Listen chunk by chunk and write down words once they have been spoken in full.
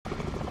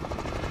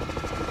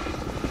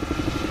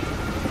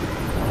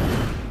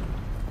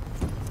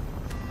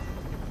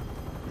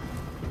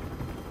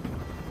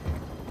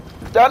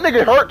That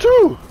nigga hurt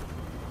too.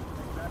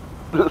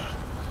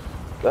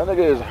 That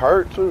nigga is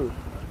hurt too.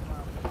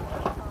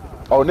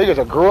 Oh, niggas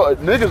are grilling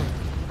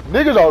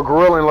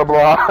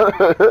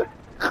LeBron.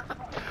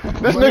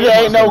 This nigga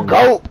ain't no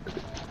GOAT.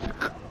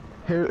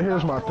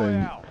 Here's my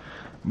thing.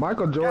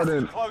 Michael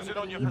Jordan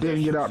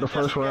didn't get out the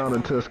first round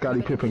until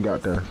Scottie Pippen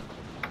got there,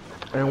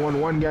 and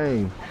won one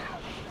game.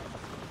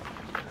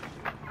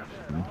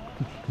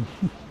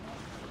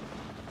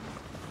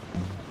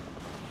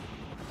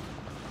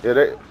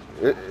 Yeah,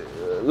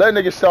 let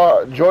niggas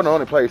saw Jordan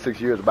only played 6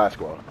 years of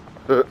basketball.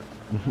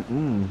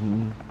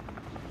 Mm-hmm.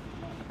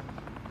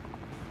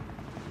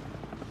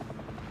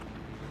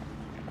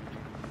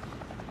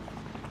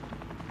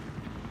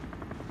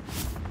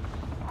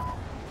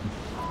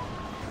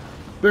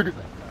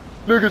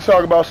 Niggas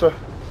talk about stuff.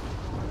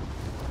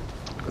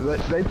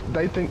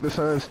 They think the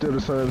Suns still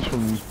the Suns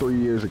from 3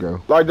 years ago.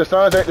 Like the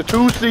Suns ain't the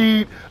 2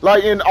 seed.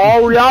 Like in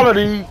all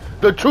reality,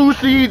 the 2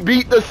 seed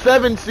beat the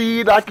 7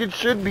 seed like it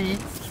should be.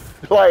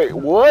 Like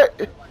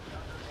what?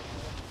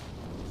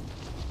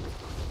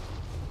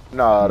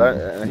 Nah,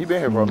 that he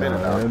been here for a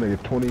minute now. That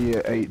nigga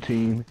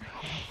 2018.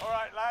 All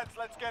right, lads,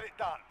 let's get it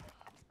done.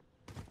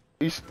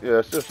 He's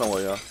still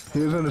somewhere, y'all. He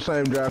was in the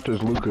same draft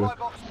as Luka.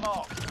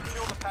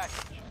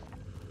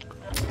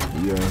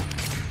 Yeah.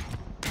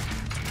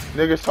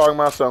 Niggas talking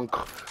about some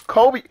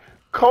Kobe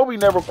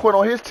never quit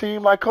on his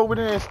team. Like Kobe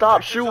didn't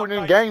stop shooting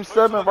in Game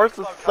 7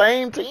 versus the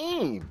same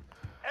team.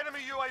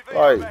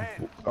 Like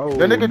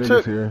the nigga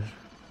took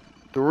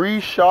 3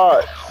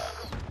 shots.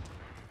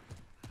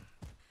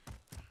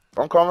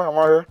 I'm coming. I'm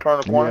right here. Turn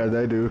the corner. Yeah,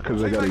 they do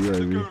because they got a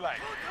UAV.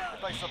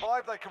 If they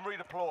survive, they can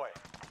redeploy.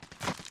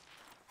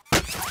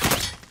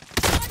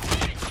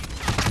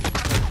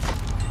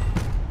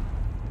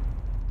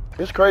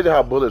 It's crazy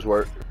how bullets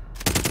work.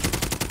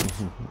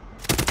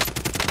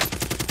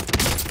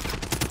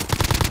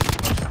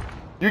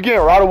 You getting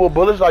routed with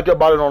bullets like your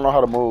body don't know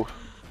how to move.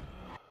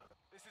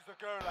 This is the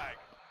Gulag.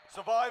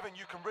 Survive and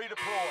you can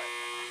redeploy.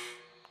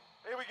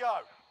 Here we go.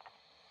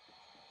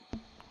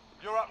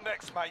 You're up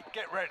next, mate.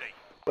 Get ready.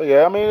 But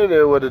yeah, I mean, it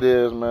is what it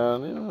is,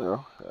 man. You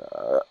know,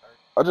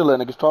 I just let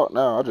niggas talk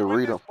now. I just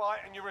read them. Fight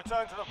and you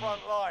return to the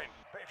front line.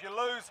 But if you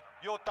lose,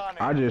 you're done.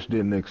 I just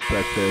didn't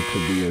expect there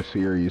to be a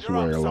series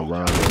where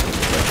LeBron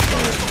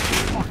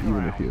wasn't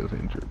even if he was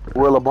injured. Bro.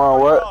 Where LeBron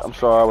what? I'm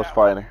sorry, I was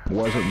fighting.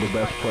 Wasn't the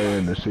best player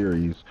in the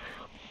series.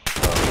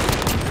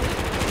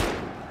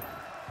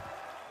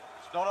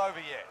 It's not over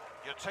yet.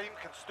 Your team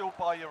can still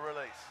buy your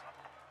release.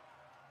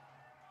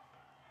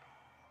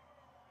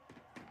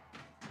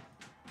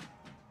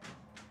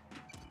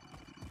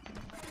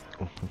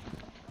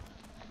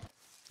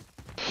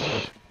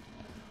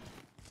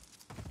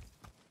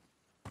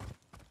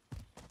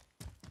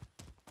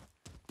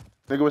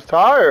 Nigga was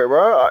tired,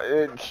 bro.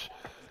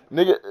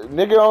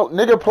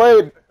 Nigga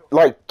played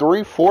like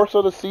 3/4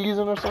 of the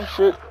season or some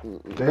shit.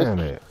 Damn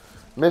it.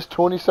 Missed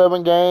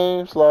 27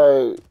 games,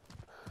 like.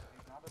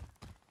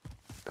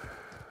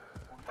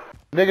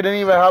 Nigga didn't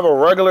even have a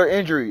regular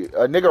injury.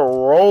 A nigga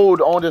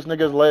rolled on this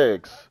nigga's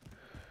legs.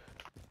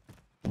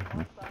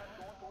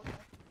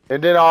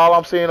 And then all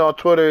I'm seeing on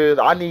Twitter is,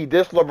 I need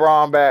this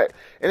LeBron back.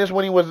 And it's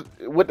when he was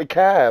with the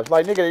Cavs.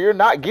 Like, nigga, you're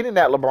not getting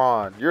that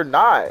LeBron. You're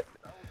not.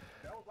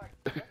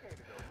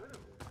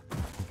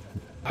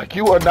 Like,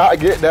 you are not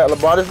getting that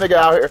LeBron. This nigga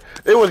out here.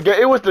 It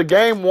was the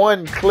game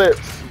 1 clips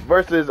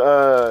versus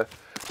the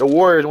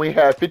Warriors when he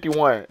had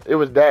 51. It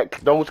was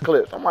those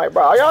clips. I'm like,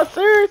 bro, are y'all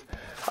serious?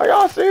 Are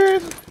y'all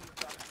serious?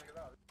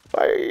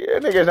 Like,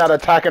 that nigga's not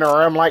attacking the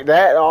rim like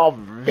that, all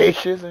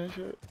vicious and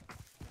shit.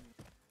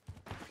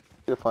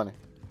 It's funny.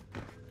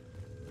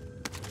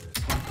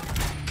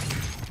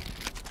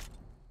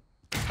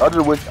 I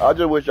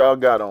just wish y'all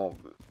got on.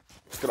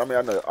 Cause I mean,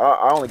 I know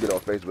I only get on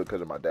Facebook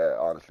because of my dad,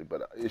 honestly.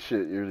 But this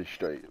shit really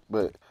straight.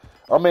 But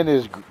I'm in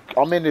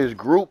this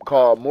group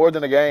called More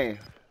Than a Game,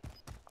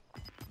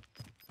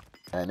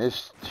 and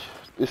it's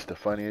the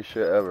funniest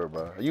shit ever,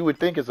 bro. You would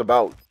think it's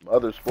about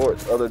other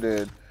sports other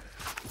than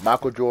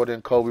Michael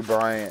Jordan, Kobe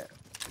Bryant,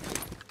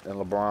 and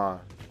LeBron.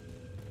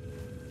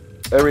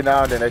 Every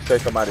now and then they say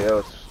somebody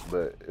else,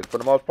 but for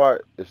the most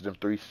part, it's them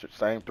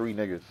same three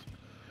niggas.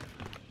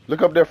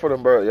 Look up there for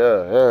them, bro.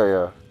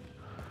 Yeah.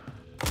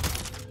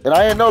 And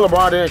I didn't know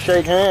LeBron didn't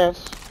shake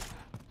hands.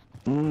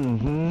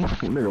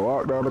 Nigga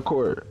walked down the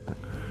court.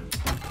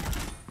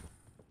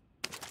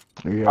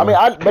 Yeah. I mean,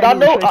 I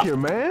know. Shake your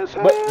man's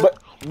hand?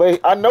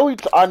 But I know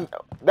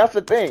that's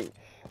the thing.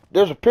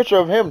 There's a picture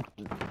of him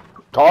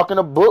talking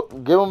a book,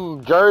 give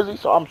him jersey,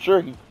 so I'm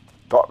sure he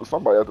talked to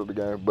somebody after the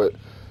game. But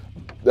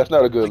that's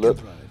not a good look.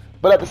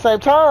 But at the same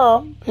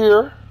time,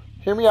 hear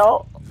me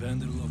out.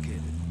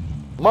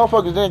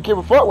 Motherfuckers didn't give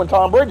a fuck when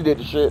Tom Brady did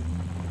the shit.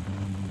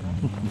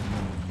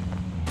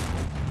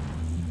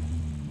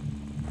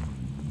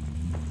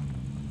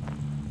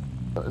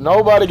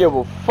 Nobody give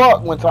a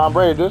fuck when Tom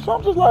Brady did. So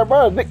I'm just like,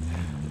 bro,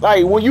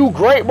 like when you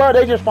great, bro,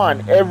 they just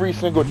find every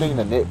single thing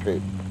to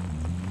nitpick.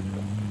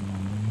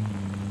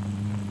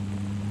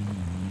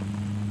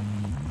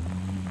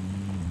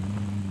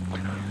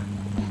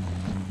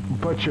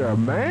 But you're a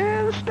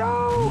man,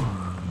 though?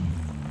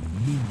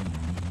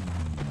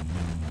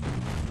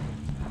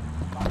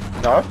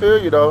 No, I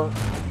feel you though.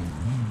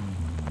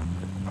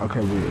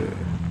 Okay, yeah.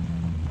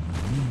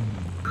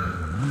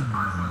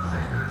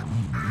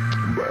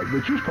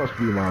 But you're supposed to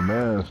be my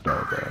man,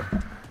 though, bro.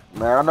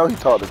 Man, I know he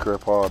talked to Chris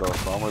Paul though,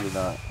 so I'm really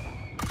not.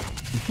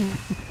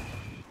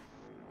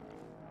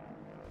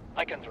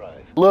 I can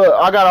drive. Look,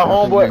 I got a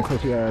homeboy.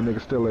 Pussy ass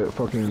nigga still at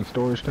fucking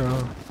Storage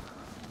Town.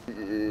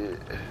 Yeah.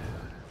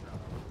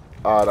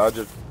 Alright, I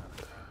just.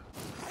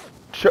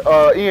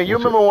 Ian, you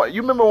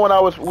remember when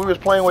we was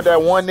playing with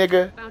that one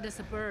nigga? Found us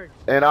a bird.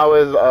 And I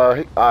was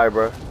alright,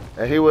 bro.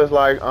 And he was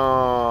like,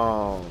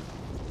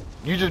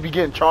 you just be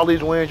getting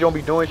Charlie's wins, you don't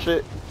be doing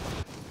shit.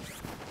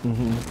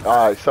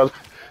 Alright, so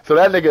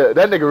that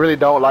nigga really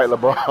don't like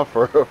LeBron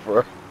for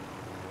real.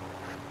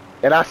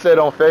 And I said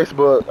on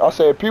Facebook, I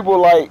said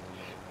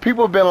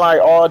people been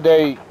like all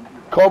day,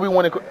 Kobe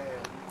winning.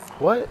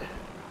 What?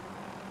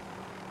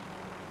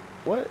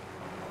 What?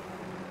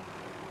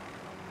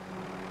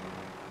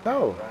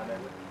 No.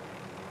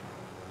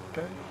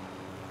 Okay.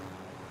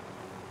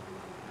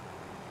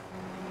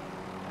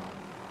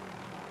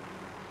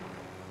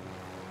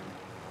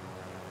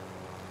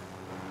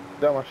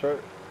 Is that my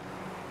shirt?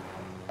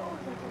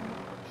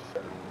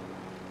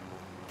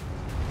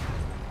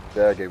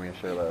 Dad gave me a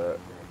shirt like that.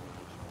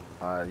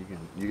 Alright,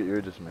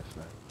 you're dismissed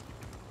now.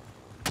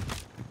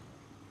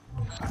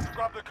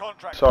 Grab the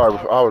contract. Sorry,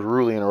 I was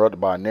rudely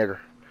interrupted by a nigger.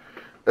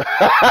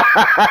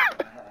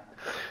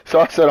 So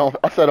I said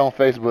on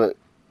Facebook,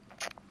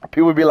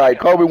 people be like,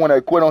 Kobe when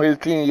they quit on his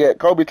team yet.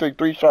 Kobe took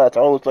 3 shots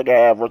the whole second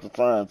half versus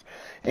Suns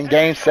in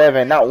Game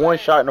 7, not 1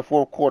 shot in the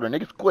 4th quarter.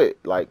 Niggas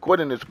quit. Like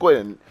quitting is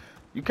quitting.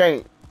 You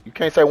can't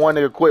say one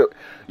nigga quit.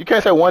 You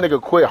can't say one nigga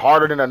quit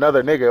harder than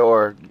another nigga.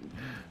 Or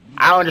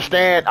I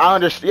understand.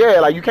 Yeah,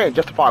 like you can't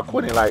justify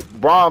quitting. Like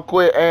Bron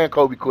quit and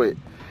Kobe quit.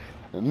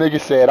 The nigga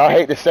said, I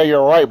hate to say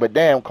you're right, but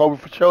damn, Kobe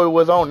for sure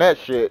was on that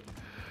shit.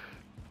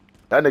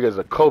 That nigga's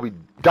a Kobe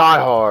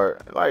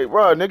diehard. Like,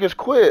 bro, niggas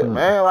quit,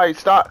 man. Like,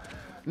 stop.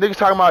 Niggas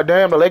talking about,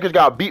 damn, the Lakers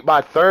got beat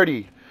by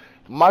 30.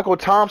 Michael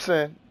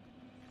Thompson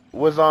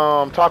was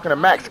talking to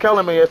Max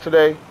Kellerman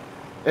yesterday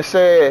and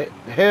said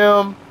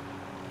him,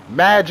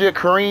 Magic,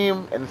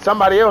 Kareem, and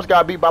somebody else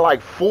got beat by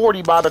like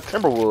 40 by the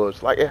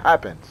Timberwolves. Like, it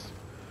happens.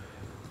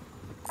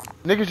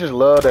 Niggas just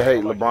love to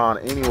hate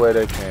LeBron any way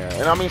they can.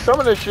 And I mean, some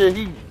of this shit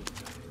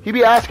he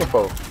be asking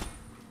for.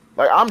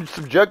 Like, I'm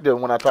subjective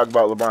when I talk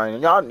about LeBron.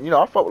 And y'all, you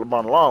know, I fuck with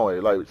LeBron a long way.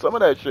 Like, some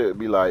of that shit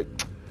be like,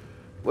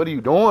 what are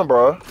you doing,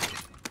 bro?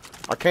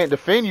 I can't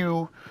defend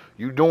you.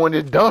 You doing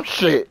this dumb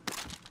shit.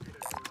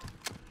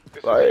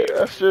 Like,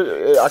 that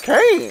shit, I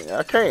can't.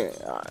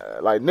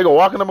 Like, nigga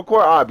walking on the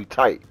court, I'd be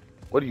tight.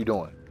 What are you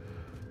doing?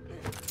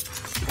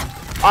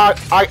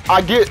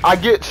 I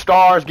get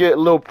stars, get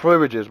little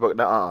privileges, but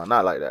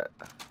not like that.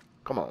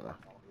 Come on, man.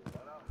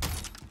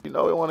 You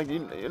know we want to.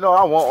 You know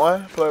I want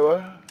one. Play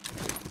one.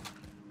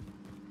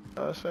 You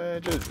know what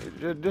I'm saying?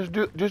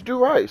 Just do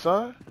right,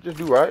 son. Just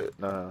do right.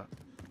 Nah.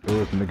 There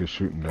was niggas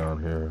shooting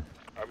down here.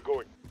 I'm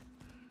going.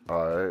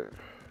 All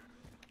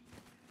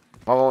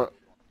right.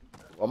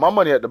 My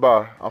money at the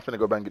bar. I'm finna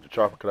go back and get the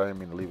chopper because I didn't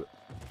mean to leave it.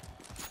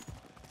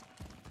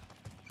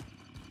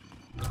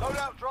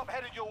 Loadout drop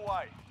headed your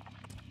way.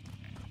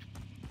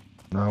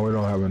 No, we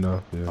don't have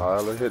enough. Yeah. All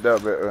right, let's hit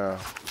that bit.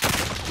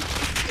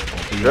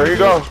 There you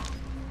go.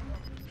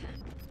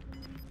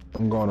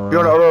 I'm going around. You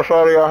on the other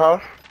side of your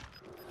house?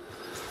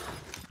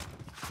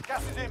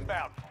 Gas is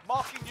inbound.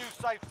 Marking new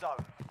safe zone.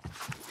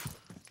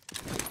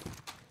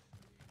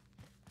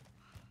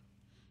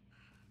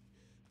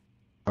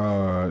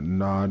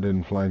 No, I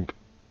didn't flank.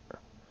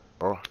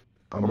 Oh,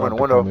 I'm in about the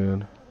to window. come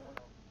in.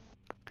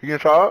 You can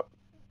try it?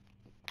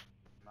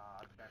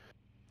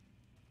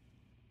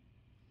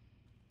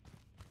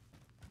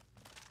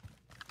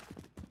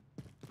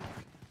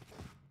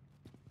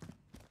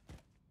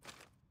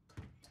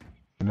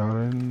 Not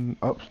in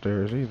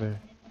upstairs either.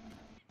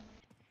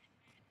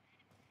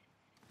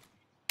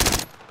 I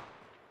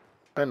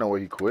didn't know where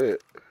he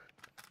quit.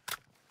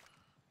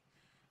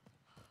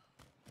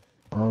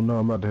 Oh no,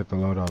 I'm about to hit the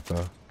loadout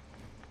though.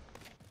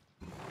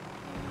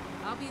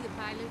 I'll be the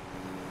pilot.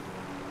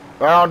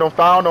 Found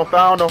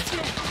him.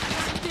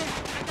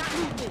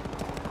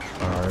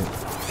 Alright.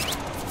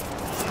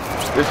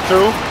 It's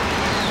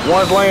 2.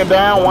 One's laying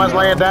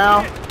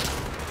down.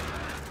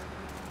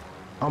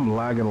 I'm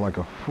lagging like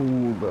a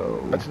fool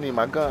though. I just need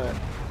my gun.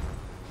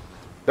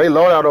 They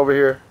load out over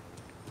here.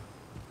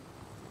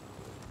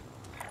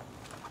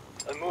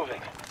 I'm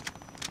moving.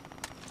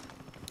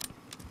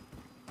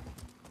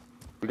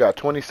 We got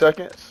 20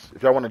 seconds.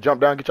 If y'all want to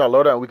jump down, get y'all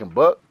loadout, and we can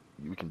buck.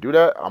 We can do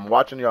that. I'm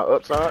watching y'all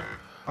upside.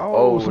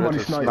 Oh, That's somebody a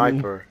sniped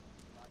sniper.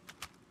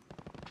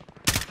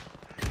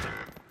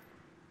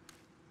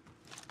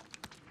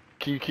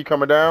 Can you keep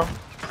coming down?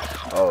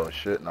 Oh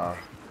shit, nah.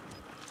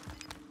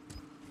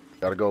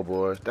 Gotta go,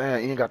 boys. Damn,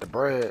 Ian got the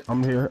bread.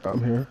 I'm here.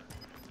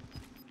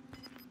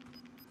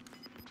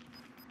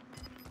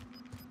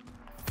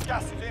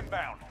 Gas is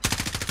inbound.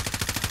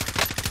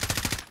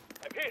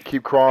 I'm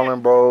Keep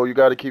crawling, bro. You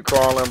gotta keep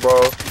crawling,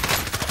 bro.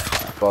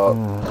 Fuck.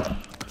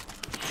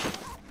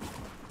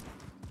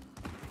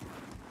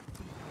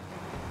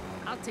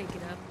 I'll take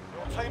it up.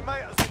 Your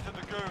teammate has entered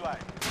the gulag.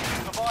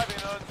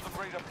 Surviving earns them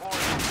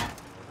redeployment.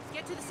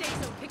 Get to the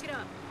safe zone. Pick it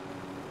up.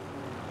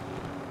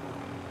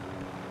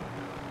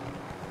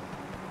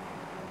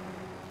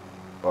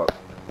 Fuck.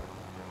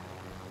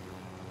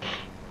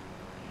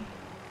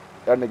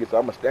 That nigga said,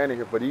 I'ma stand in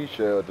here for these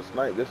shells to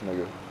snipe this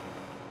nigga.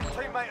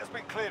 Teammate has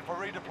been cleared for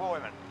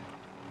redeployment.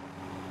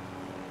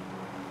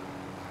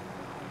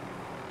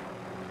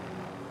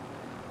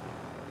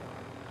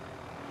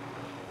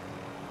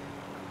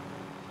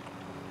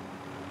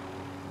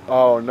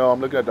 Oh no, I'm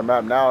looking at the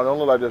map now. It don't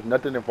look like there's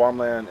nothing in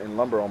farmland and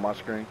lumber on my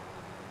screen.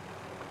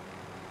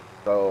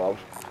 So I was.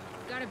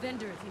 Got a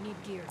vendor if you need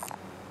gear.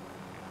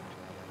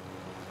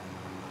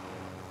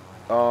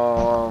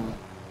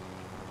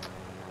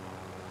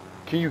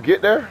 Can you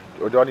get there,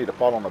 or do I need to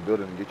fall on the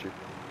building and get you?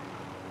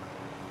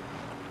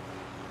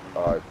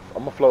 Alright,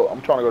 I'm gonna float.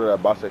 I'm trying to go to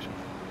that bus station.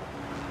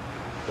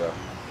 Yeah.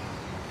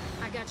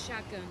 I got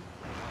shotgun.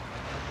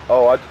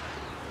 Oh,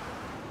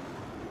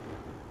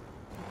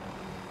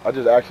 I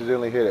just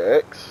accidentally hit an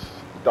X.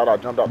 Thought I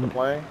jumped out the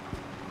plane.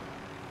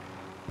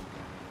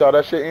 Saw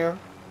that shit in?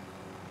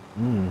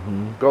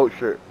 Goat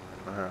shit.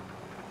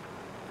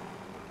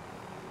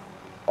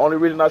 Only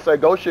reason I say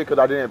goat shit because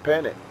I didn't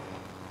panic.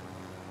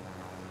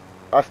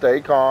 I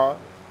stayed calm.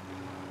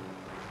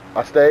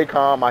 I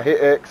hit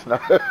X.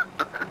 Got a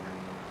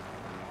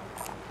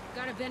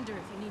vendor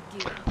if you need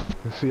gear.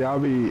 See, I'll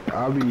be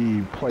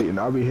plating.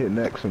 I'll be hitting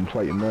X and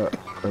plating up,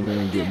 and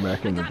then get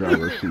back in the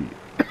driver's seat.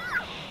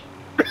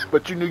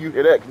 But you knew you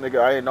hit X,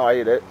 nigga. I didn't know I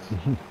hit X.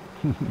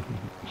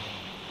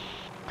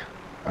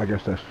 I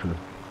guess that's true.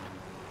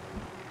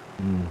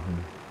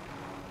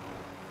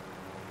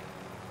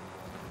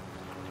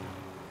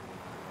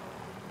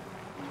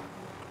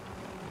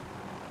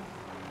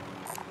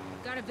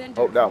 Got a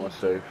vendor. Oh, if that you one's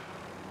need gear. safe.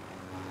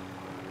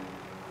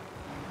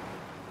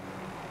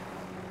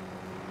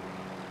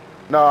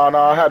 No,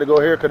 I had to go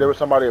here because there was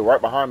somebody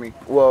right behind me.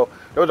 Well,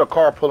 there was a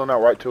car pulling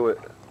out right to it.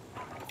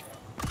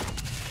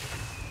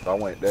 So I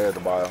went there to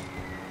buy them.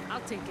 I'll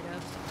take it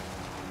up.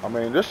 I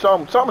mean, there's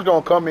something's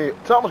gonna come in.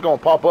 Something's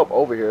gonna pop up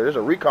over here. There's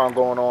a recon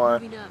going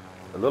on. Moving up.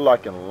 It look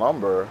like in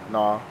lumber.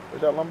 Nah, is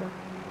that lumber?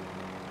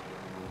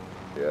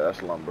 Yeah,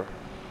 that's lumber.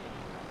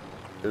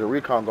 There's a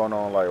recon going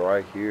on like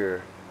right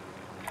here.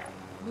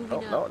 Moving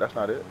Oh up. no, that's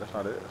not it. That's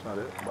not it. That's not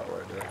it. About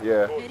right there.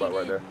 Yeah, about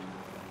right there.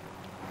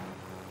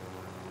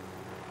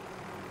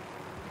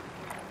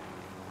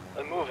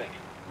 I'm moving.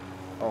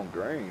 On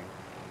green.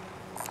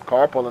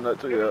 Car pulling up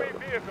too. Yeah.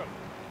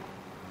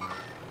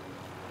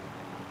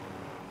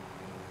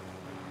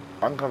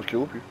 I can come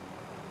scoop you.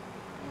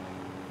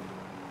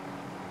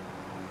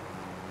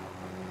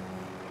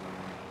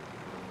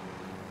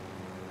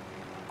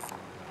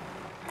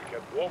 We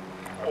can walk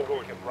or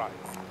we can ride.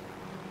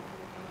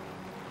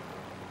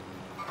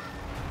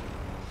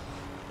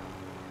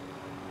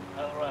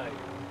 All right.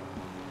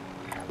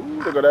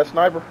 Ooh, look at that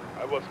sniper.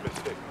 I was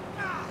mistaken.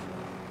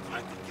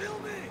 Trying to kill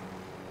me!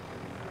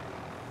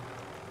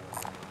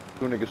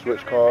 Two niggas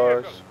switch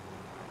cars.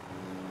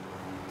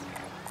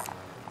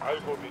 I'll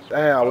go this way.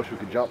 Damn, I wish we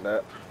could jump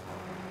that.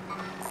 We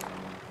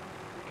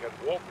can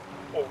walk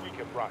or we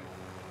can ride.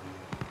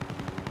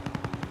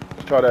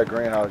 Let's try that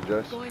greenhouse,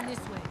 Jess. Going this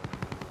way.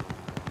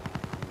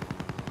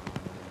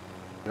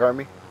 You heard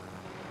me?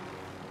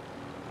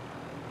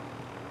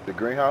 The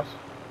greenhouse?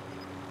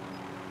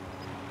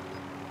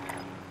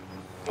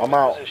 I'm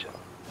out. Position.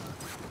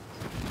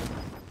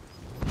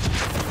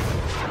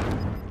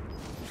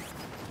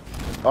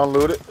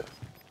 Unload it.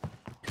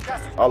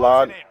 Gas is I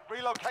lied. closing in.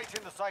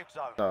 Relocating the safe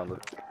zone. No, unload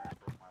it.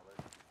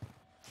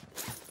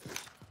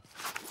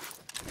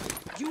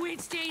 You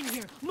ain't staying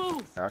here.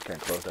 Move. I can't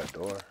close that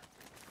door.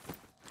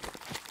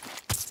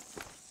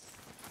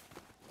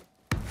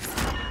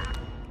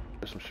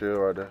 There's some shit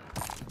right there.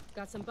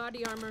 Got some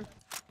body armor.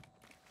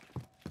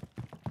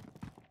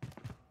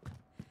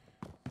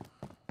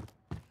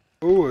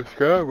 Ooh, it's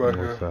scared right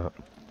What's here. up?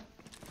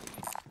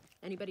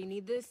 Anybody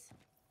need this?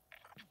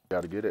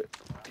 Gotta get it.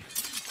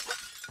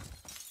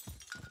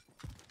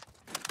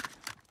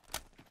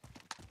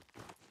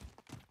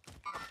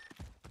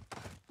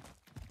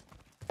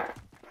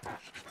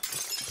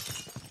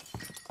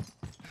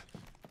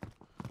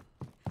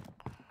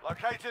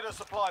 Located a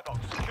supply box.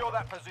 Secure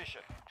that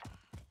position.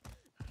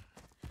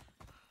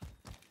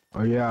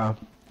 Oh yeah.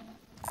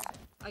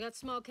 I got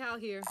small cow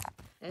here.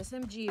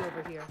 SMG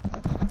over here.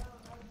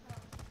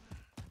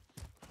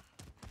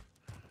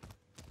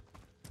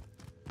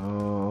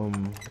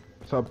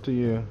 It's up to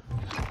you.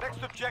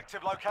 Next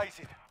objective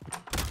located.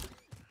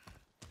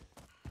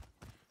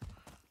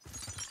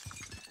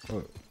 Oh,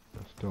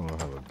 I still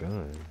don't have a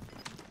gun.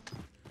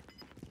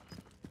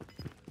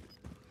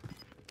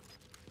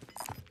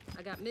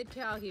 I got mid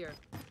cow here.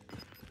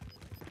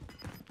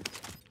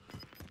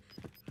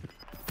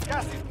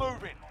 Gas is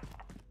moving.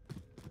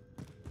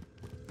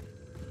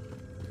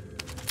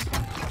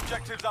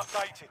 Objectives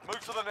updated. Move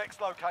to the next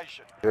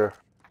location. Here.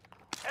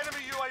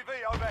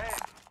 UAV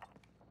overhead.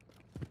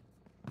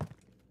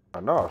 I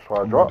know, that's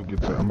why I dropped.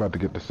 I'm about to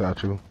get the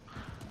satchel.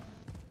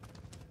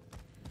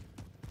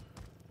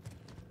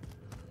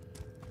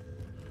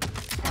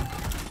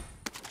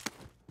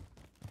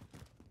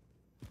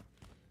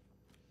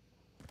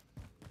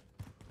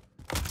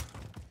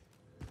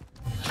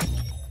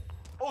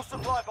 All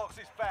supply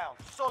boxes found.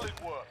 Solid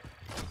work.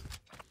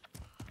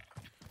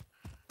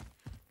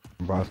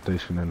 Buy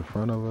station in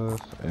front of us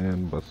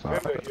and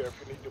beside Vendor us. here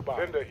if you need to buy.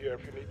 Vendor here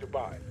if you need to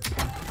buy.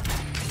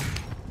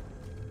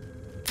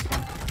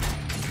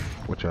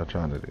 What y'all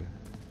trying to do?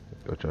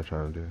 What y'all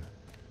trying to do?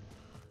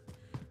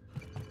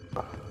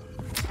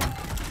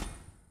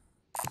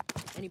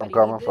 Anybody I'm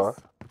coming, need fuck.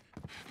 this?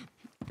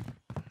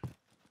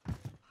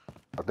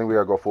 I think we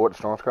gotta go forward. The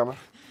storm's coming.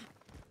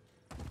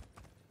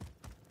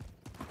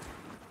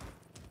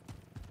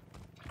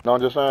 No,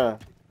 I'm just saying.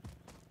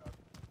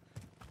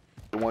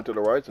 The one to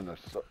the right is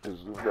this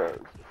guy.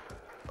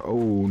 Oh,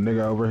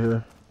 nigga over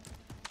here.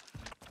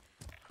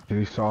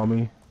 He saw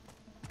me.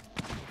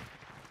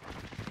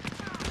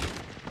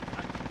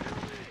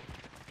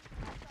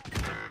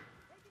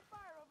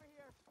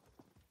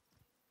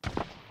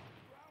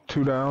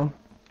 Two down.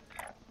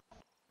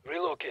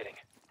 Relocating.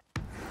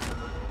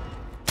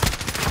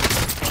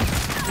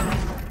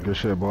 Good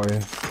shit, boy.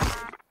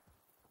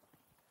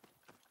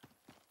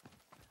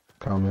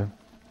 Coming.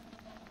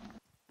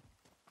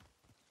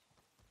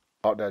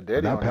 Out that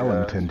daddy That on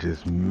your ass. Pellington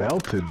just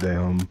melted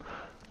them.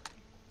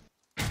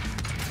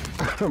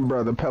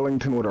 Bro, the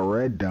Pellington with a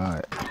red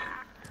dot.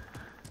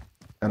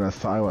 And a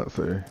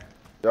silencer.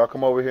 Y'all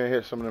come over here and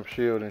hit some of them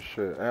shield and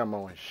shit.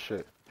 Ammo and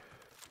shit.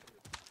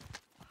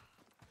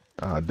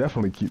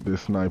 Definitely keep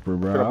this sniper,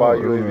 bro. Gonna buy a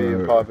UAV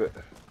and pop it.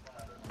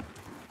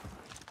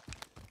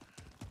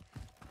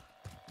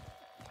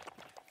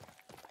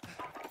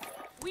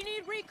 We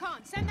need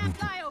recon. Send that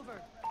flyover.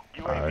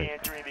 UAV Alright.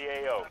 entering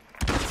the AO.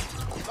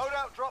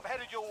 Loadout drop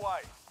headed your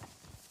way.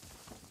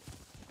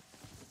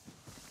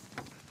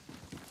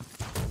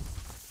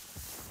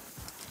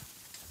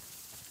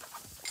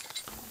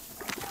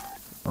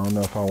 I don't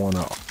know if I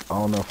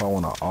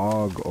want a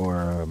AUG or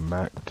a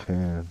MAC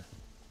 10.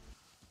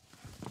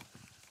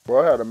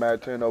 Bro, I had a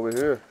Mag 10 over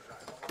here.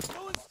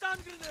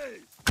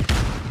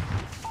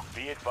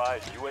 Be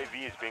advised,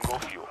 UAV is bingo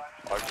fuel.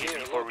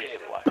 RTV for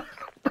resupply.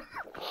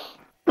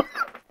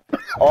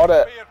 All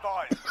that Be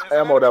advised. There's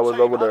ammo an that enemy was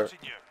team over there. hunting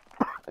you.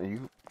 And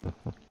you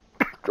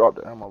dropped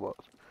the ammo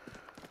box.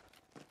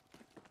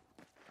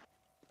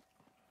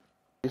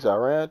 He said I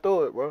ran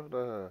through it,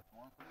 bro.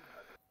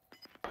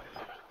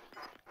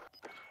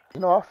 You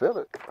know, I feel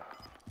it.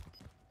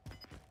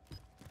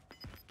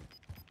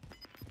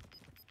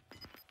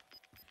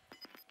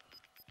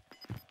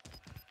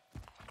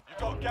 You've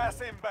got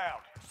gas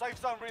inbound. Safe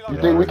zone You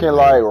relocated. think we can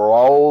like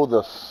roll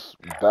the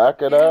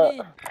back of Heading that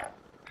in.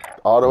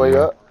 all the way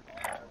up?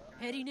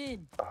 Heading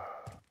in.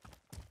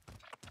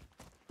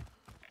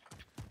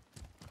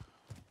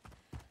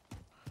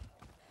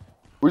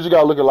 We just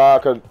gotta look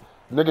alive because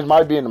niggas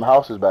might be in them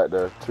houses back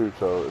there too.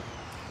 So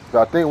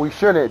I think we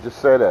shouldn't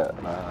just say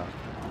that. Nah,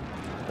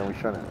 then we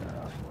shouldn't.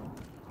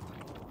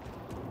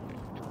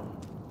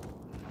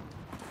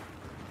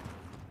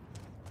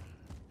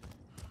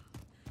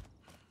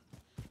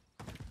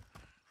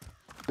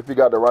 If you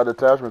got the right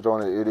attachments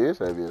on it, it is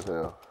heavy as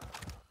hell.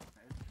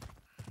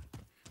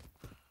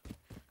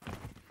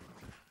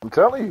 I'm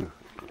telling you.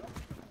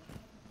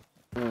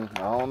 I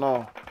don't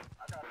know.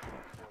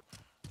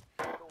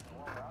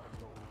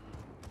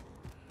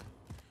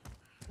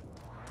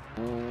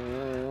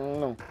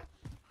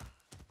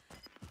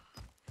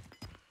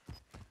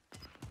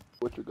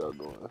 What you got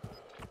going?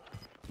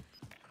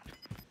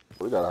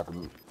 We gotta have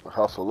to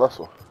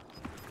hustle.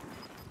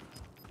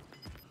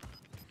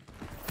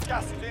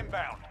 Gas is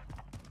inbound.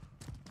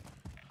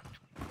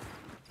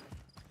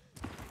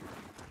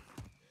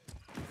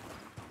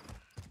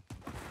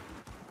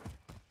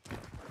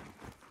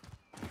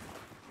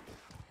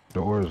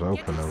 Doors Get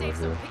open the over safe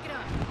zone. here. Pick it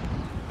up.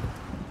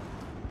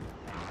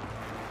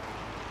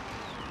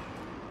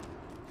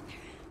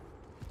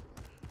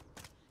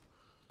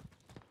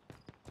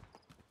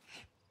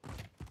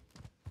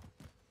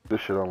 This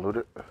shit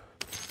unlooted.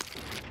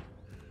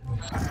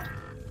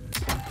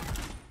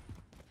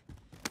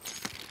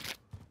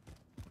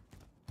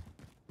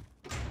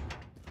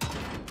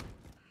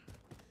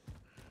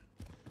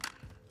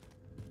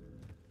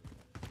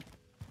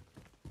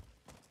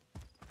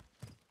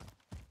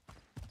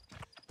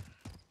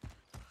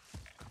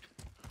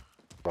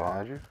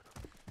 Behind you.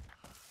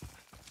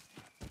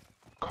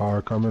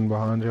 Car coming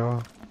behind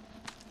y'all.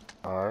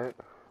 Alright.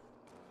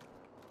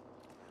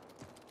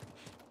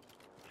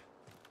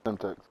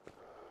 Semtex.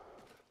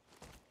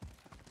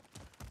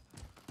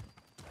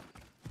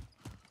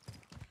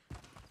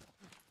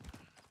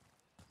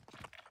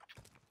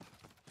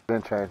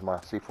 Didn't change my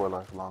C4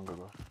 life long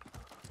ago.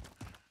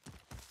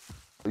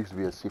 I used to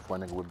be a C4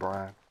 nigga with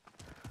Brian.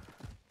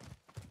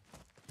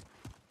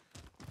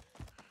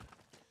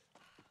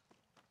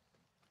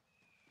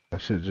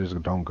 That shit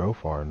just don't go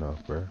far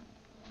enough, bro.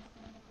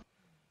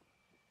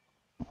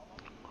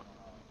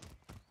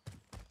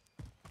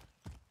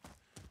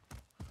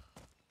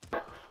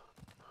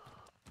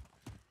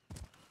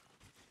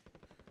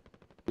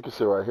 We can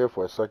sit right here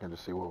for a second to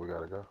see where we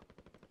gotta go.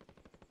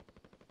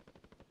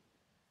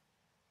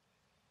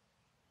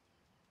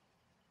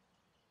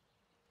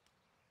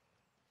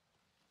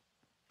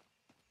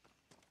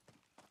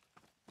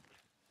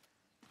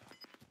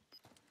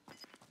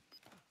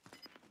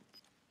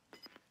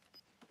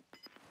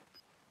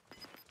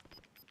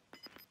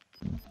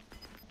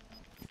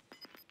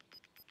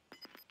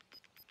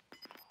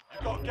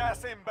 You've got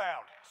gas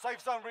inbound.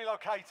 Safe zone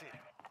relocated.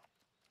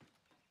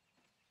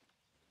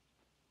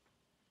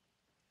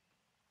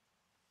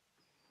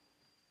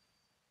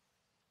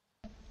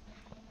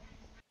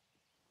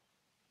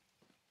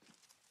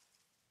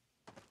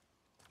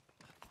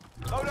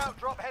 Loadout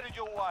drop headed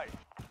your way.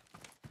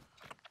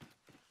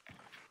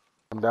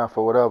 I'm down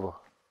for whatever.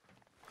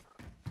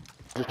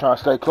 Just trying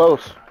to stay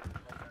close.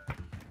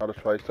 Not a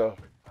place up.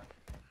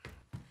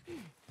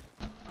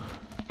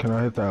 Can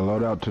I hit that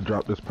loadout to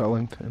drop this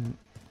Pellington?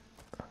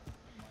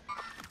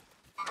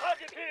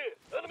 Target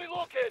here. Enemy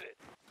located.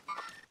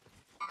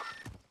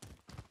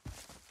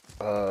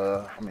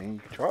 I mean, you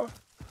can try.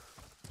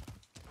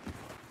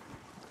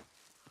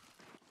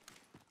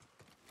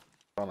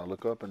 Trying to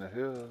look up in the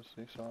hills,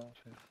 see something.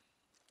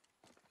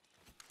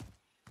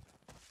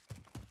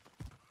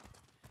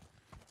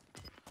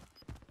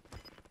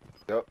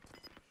 Yep.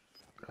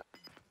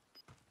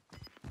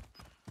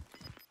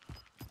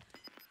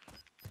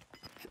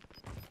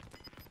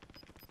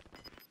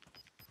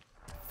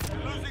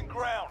 You're losing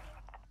ground.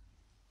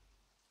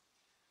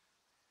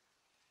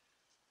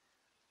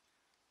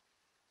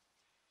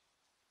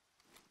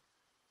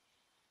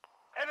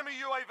 Enemy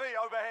UAV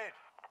overhead.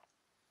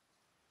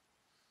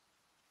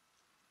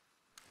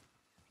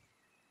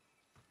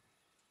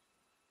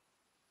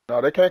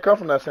 No, they can't come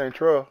from that same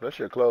trail. That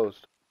shit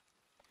closed.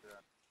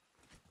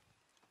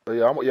 But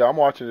yeah, I'm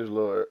watching this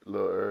little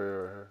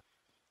area right here.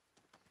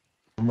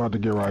 I'm about to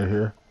get right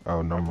here.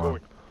 Oh, no, mind.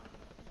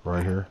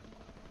 Right here.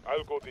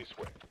 I'll go this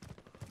way.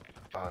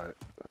 All right.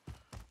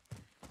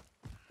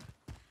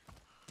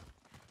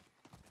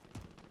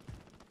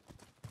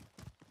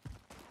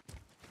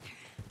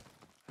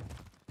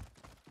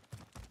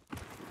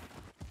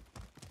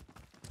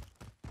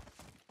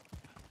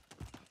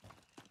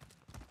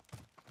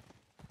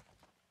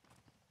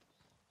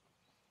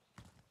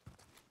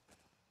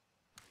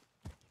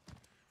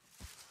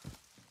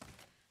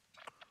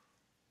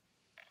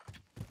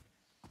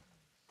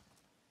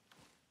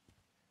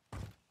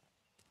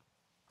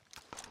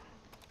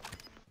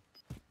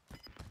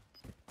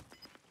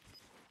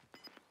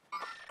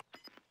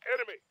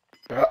 Enemy.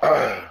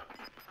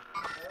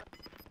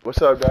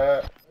 What's up,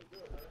 Dad?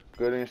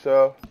 Good and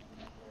yourself?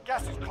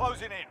 Gas is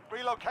closing in.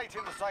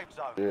 Relocating the safe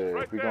zone. Yeah,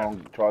 Right if we there.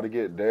 gonna try to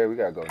get there, we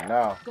gotta go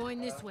now.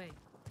 Going this way.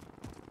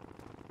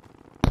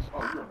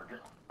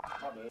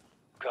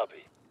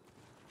 Copy.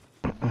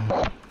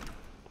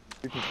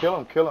 You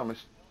can kill him.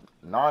 It's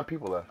 9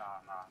 people left.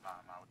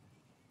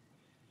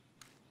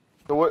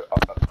 So what?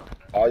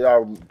 Are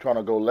y'all trying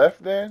to go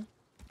left then,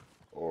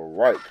 or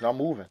right? Cause I'm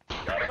moving.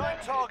 9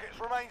 targets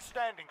remain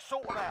standing.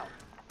 Sort them out.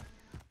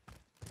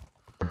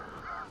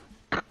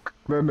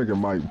 That nigga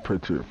Mike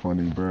picture it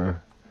funny, bruh.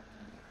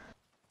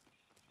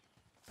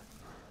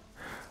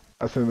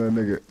 I sent that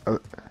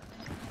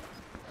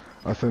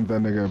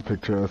nigga a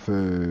picture. I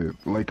said,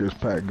 Lakers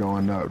pack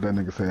going up. That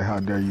nigga said, how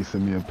dare you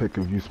send me a pic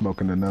of you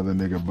smoking another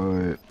nigga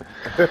bud.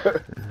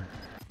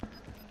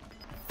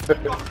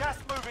 Got gas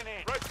moving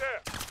in. Right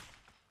there.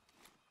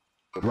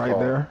 Right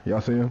there.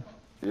 Y'all see him?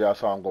 Yeah, I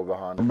saw him go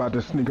behind I'm him. about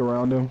to sneak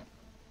around him.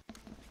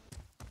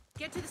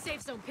 Get to the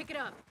safe zone. Pick it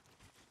up.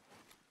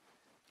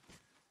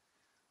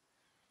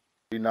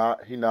 He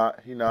not.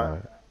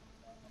 Alright.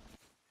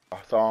 I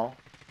saw him.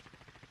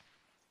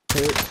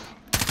 Hits.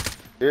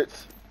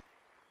 Hits.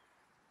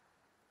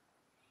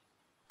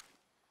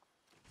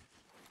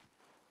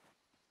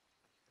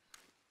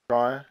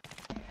 Trying.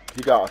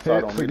 He got a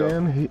sight on Hits me though.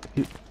 again.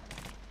 He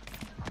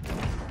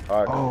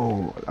Alright.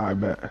 Oh, I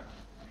bet.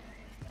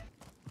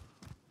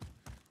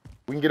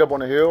 We can get up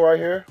on the hill right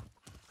here.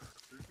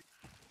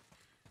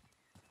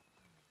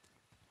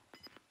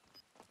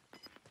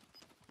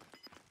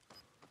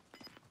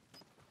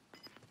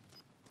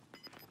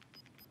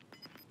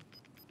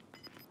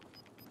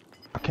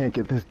 I can't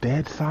get this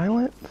dead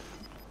silence.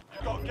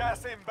 You've got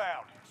gas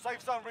inbound.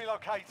 Safe zone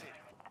relocated.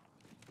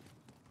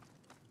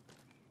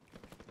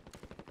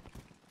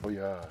 Oh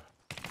yeah.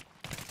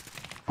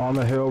 On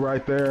the hill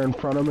right there in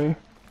front of me.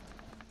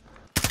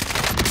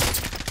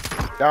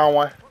 Down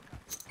one.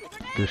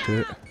 Good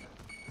shit.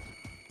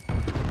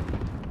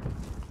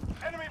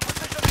 Enemy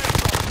position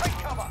neutral. Take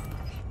cover.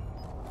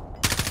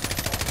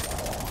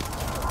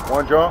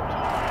 One jumped.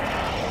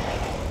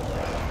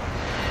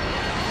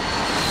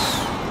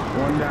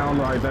 One down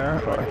right there.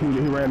 He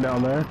ran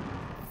down there.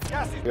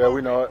 Gas is Yeah,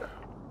 we moving. know it.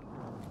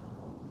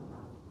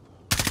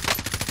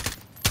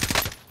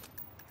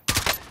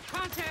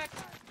 Contact.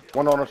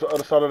 One on the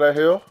other side of that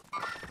hill.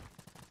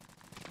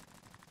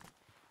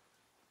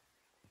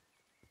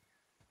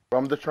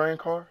 From the train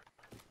car.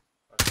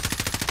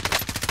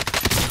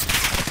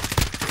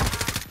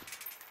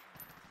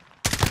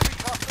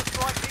 Cluster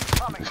strike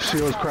incoming.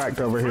 shield's cracked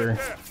over here.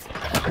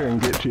 I couldn't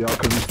get to y'all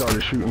because he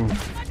started shooting. There's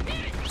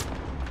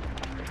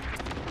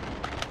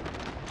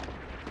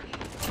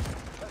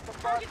some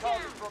bad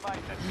targets remain.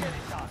 Let's get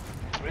it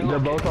done. They're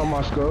both on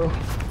my skull.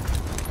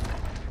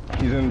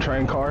 He's in the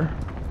train car.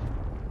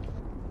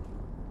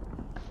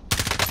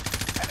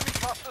 Enemy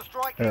cluster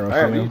strike. Arrow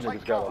Man, seen these him.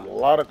 niggas got a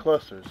lot of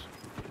clusters.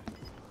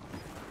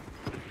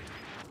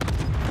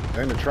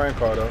 Ain't the train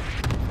car though.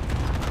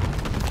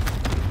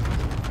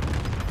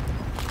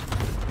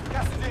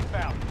 Gas is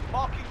inbound.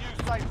 Marking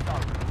new safe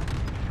zone.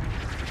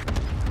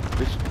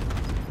 It's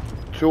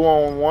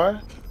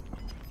 2-on-1.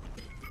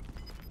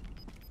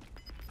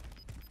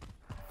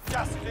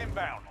 Gas is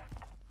inbound.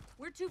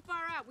 We're too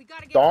far out. We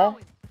gotta get Dom?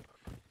 going.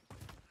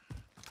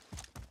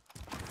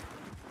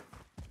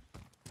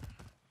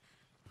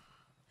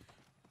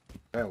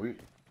 Man, we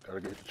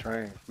gotta get the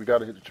train. We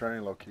gotta hit the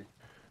train, low key.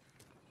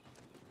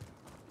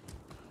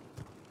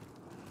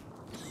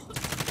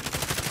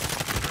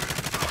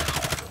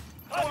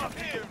 All up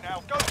to you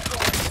now. Go for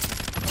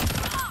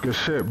it. Good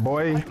shit,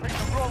 boy. Pick the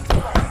wrong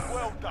side.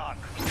 Well done.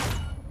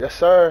 Yes,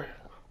 sir.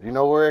 You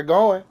know where it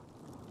going.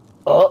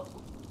 Up.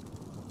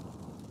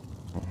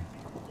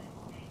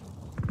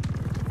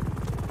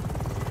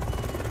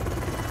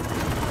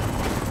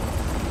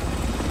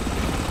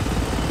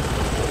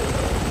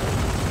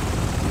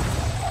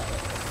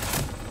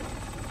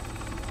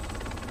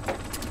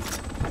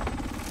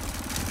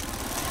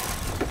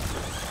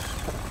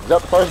 Is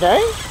that the first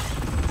game?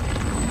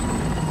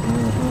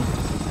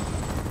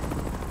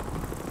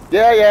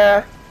 Yeah,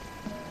 yeah.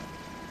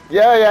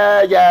 Yeah,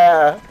 yeah,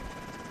 yeah.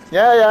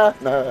 Yeah, yeah.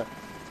 Nah.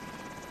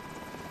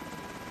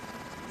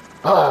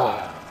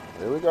 Ah,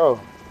 there we go.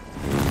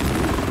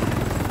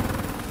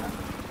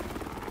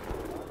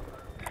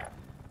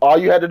 All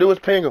you had to do was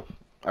ping him.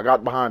 I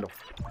got behind him.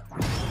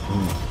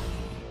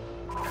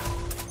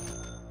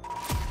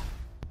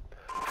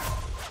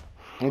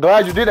 I'm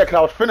glad you did that because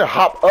I was finna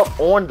hop up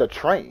on the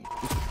train.